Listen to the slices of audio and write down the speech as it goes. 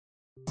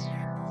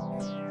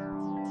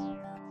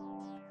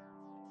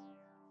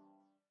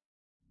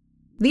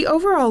The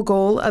overall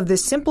goal of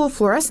this simple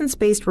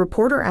fluorescence-based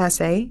reporter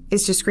assay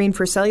is to screen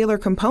for cellular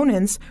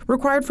components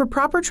required for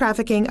proper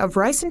trafficking of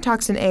Ricin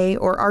toxin A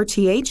or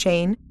RTA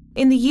chain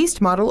in the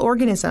yeast model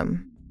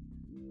organism.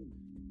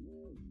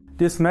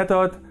 This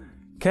method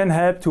can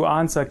help to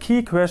answer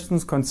key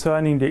questions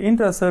concerning the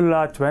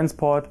intercellular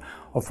transport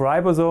of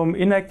ribosome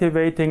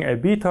inactivating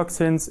LB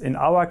toxins, in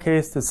our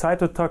case the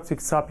cytotoxic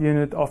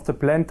subunit of the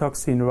plant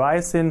toxin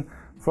ricin,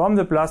 from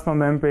the plasma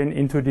membrane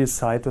into the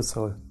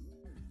cytosol.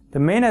 The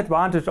main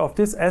advantage of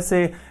this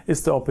assay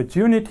is the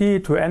opportunity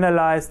to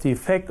analyze the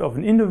effect of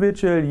an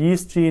individual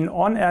yeast gene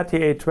on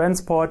RTA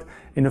transport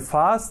in a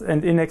fast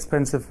and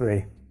inexpensive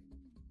way.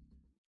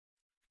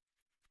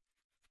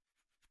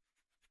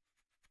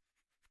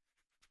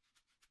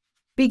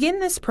 Begin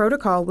this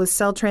protocol with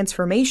cell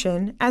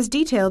transformation as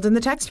detailed in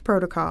the text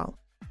protocol.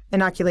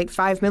 Inoculate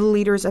 5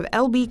 milliliters of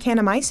LB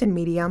kanamycin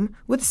medium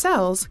with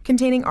cells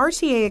containing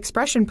RTA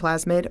expression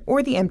plasmid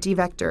or the empty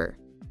vector.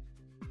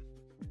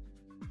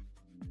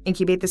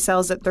 Incubate the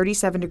cells at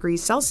 37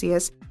 degrees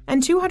Celsius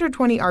and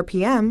 220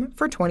 RPM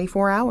for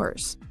 24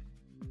 hours.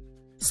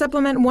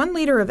 Supplement 1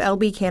 liter of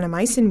LB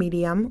kanamycin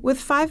medium with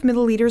 5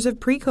 milliliters of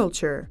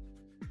preculture.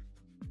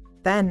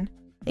 Then,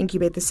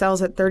 incubate the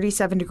cells at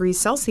 37 degrees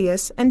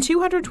Celsius and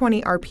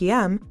 220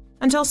 RPM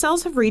until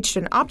cells have reached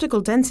an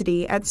optical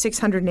density at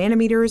 600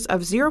 nanometers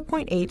of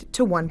 0.8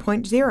 to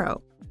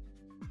 1.0.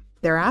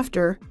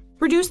 Thereafter,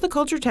 reduce the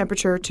culture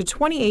temperature to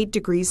 28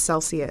 degrees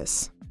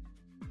Celsius.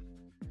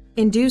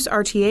 Induce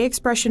RTA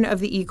expression of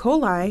the E.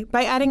 coli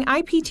by adding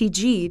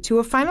IPTG to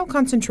a final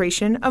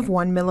concentration of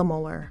 1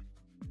 millimolar.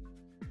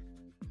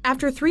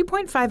 After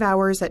 3.5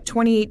 hours at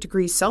 28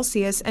 degrees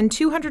Celsius and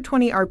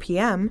 220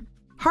 RPM,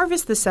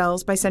 harvest the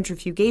cells by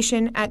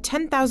centrifugation at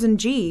 10,000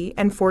 G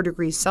and 4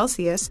 degrees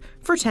Celsius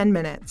for 10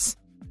 minutes.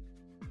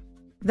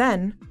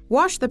 Then,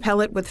 wash the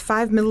pellet with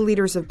 5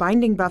 milliliters of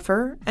binding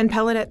buffer and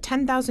pellet at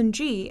 10,000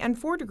 G and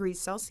 4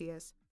 degrees Celsius.